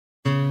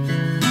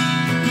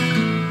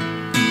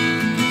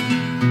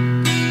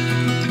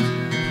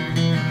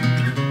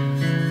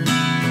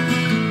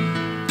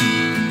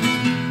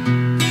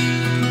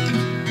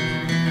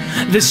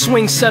This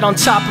swing set on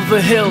top of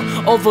a hill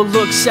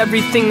overlooks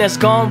everything that's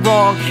gone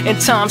wrong, and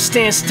time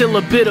stands still.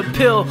 A bitter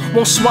pill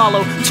won't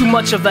swallow too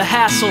much of a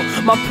hassle.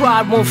 My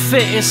pride won't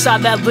fit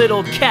inside that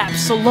little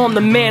capsule on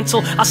the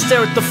mantle. I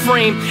stare at the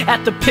frame,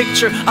 at the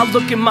picture. I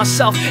look at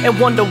myself and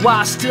wonder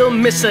why I still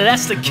miss her.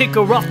 That's the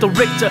kicker off the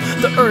Richter.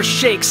 The earth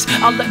shakes.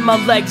 I let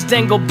my legs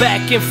dangle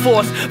back and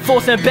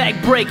forth and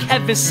back break.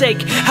 Heaven's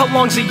sake, how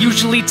long's it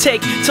usually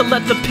take to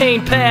let the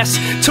pain pass,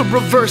 to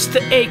reverse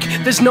the ache?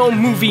 There's no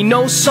movie,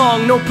 no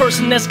song, no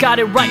person that's got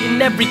it right.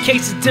 In every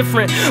case is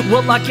different.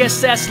 Well, I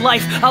guess that's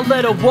life. I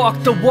let her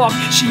walk the walk.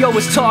 She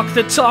always talked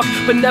the talk,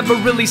 but never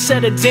really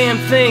said a damn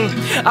thing.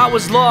 I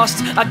was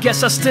lost, I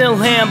guess I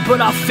still am,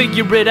 but I'll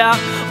figure it out.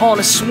 On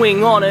a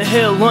swing, on a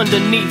hill,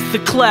 underneath the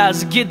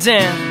clouds. Get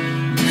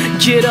down,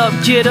 get up,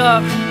 get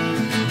up.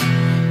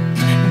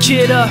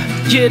 Get up,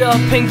 get up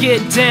and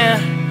get down.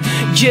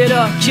 Get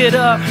up, get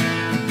up.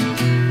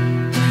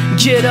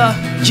 Get up,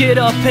 get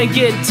up and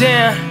get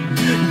down.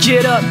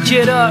 Get up,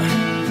 get up.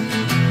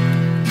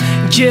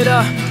 Get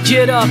up,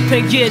 get up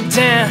and get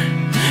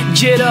down.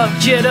 Get up,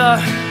 get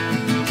up.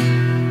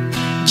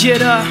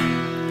 Get up.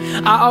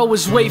 I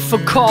always wait for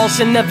calls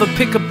and never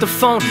pick up the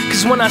phone,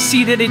 cause when I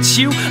see that it's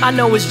you, I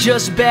know it's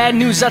just bad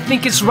news. I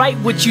think it's right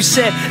what you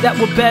said, that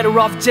we're better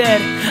off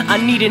dead. I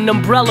need an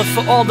umbrella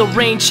for all the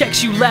rain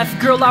checks you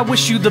left. Girl, I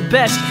wish you the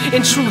best.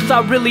 In truth,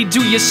 I really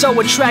do. You're so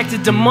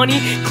attracted to money,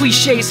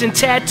 cliches and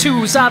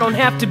tattoos. I don't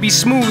have to be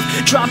smooth.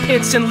 Drop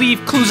hints and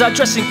leave clues. I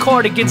dress in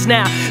cardigans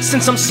now,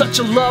 since I'm such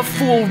a love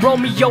fool.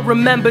 Romeo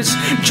remembers,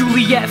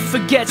 Juliet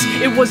forgets.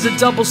 It was a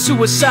double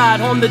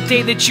suicide on the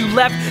day that you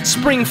left.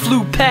 Spring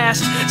flew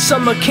past,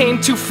 summer came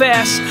too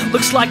fast.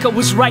 Looks like I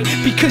was right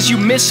because you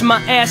missed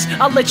my ass.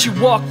 I let you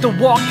walk the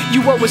walk.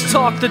 You always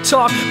talk the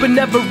talk, but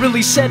never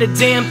really said a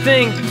damn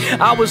thing.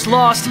 I was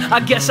lost, I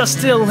guess I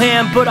still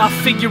am, but I'll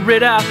figure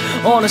it out.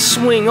 On a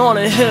swing, on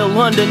a hill,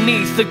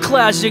 underneath the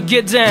clouds. You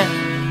get down.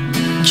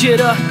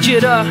 Get up,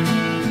 get up.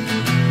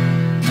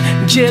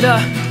 Get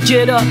up,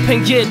 get up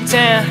and get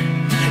down.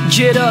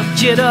 Get up,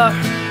 get up.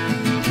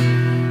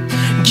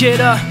 Get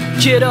up,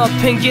 get up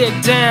and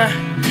get down.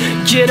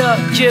 Get up,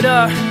 get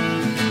up.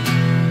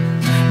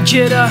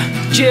 Get up,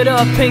 get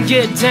up and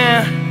get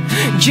down.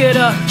 Get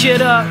up,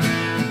 get up.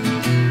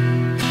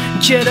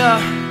 Get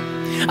up.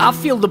 I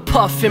feel the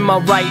puff in my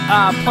right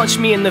eye, punch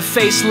me in the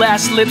face.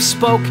 Last lips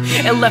spoke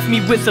and left me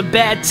with a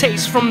bad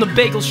taste. From the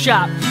bagel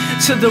shop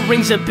to the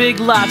rings of Big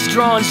Lots,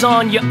 drawings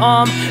on your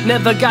arm.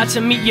 Never got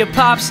to meet your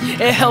pops.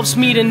 It helps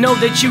me to know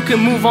that you can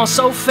move on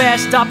so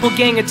fast.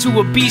 Doppelganger to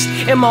a beast,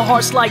 and my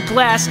heart's like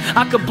glass.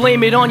 I could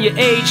blame it on your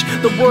age,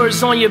 the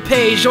words on your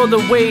page, or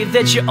the way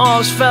that your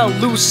arms fell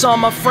loose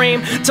on my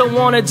frame. Don't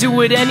wanna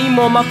do it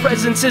anymore, my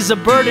presence is a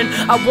burden.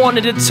 I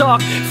wanted to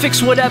talk,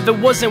 fix whatever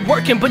wasn't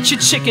working, but you're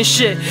chicken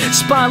shit.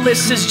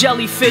 Spineless as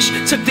jellyfish,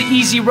 took the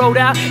easy road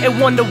out and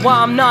wonder why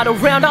I'm not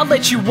around. I'll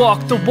let you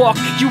walk the walk.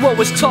 You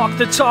always talk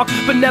the talk,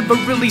 but never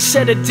really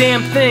said a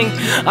damn thing.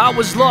 I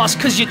was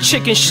lost cause you're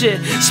chicken shit.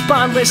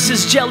 Spineless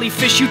as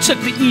jellyfish, you took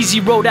the easy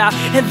road out,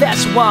 and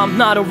that's why I'm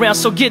not around.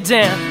 So get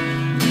down.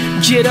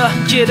 Get up,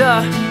 get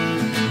up.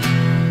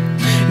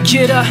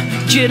 Get up,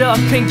 get up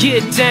and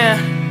get down.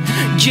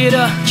 Get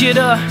up, get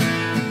up.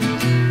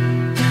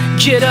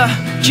 Get up,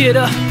 get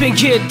up and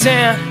get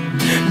down.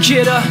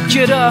 Get up,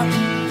 get up.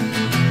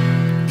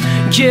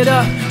 Get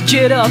up,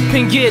 get up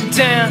and get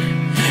down.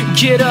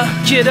 Get up,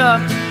 get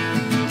up.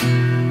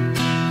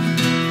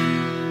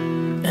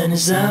 And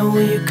is that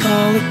what you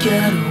call a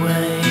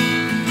getaway?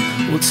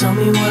 Well, tell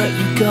me what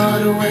you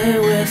got away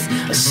with.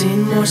 I've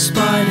seen more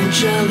spine and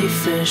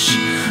jellyfish.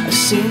 I've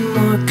seen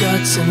more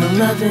guts than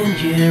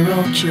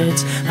 11-year-old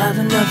kids. Have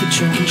another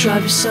drink and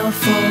drive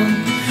yourself home.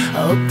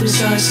 I hope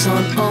there's ice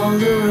on all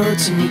the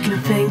roads, and you can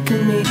think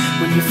of me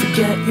when you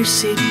forget your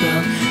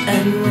seatbelt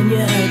and when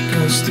your head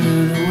goes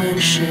through the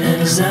windshield.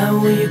 And is that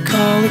what you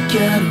call a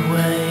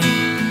getaway?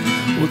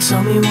 Well,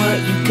 tell me what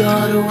you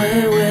got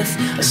away with.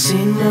 I've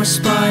seen more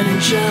spine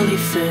and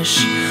jellyfish.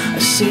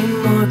 I've seen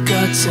more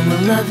guts than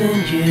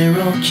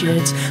 11-year-old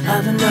kids.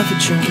 Have another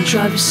drink and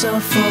drive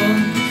yourself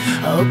home.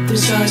 I hope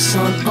there's ice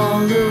on all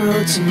the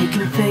roads, and you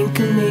can think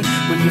of me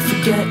when you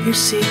forget your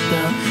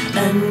seatbelt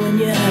and when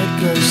your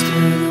head goes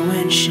through the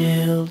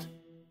windshield.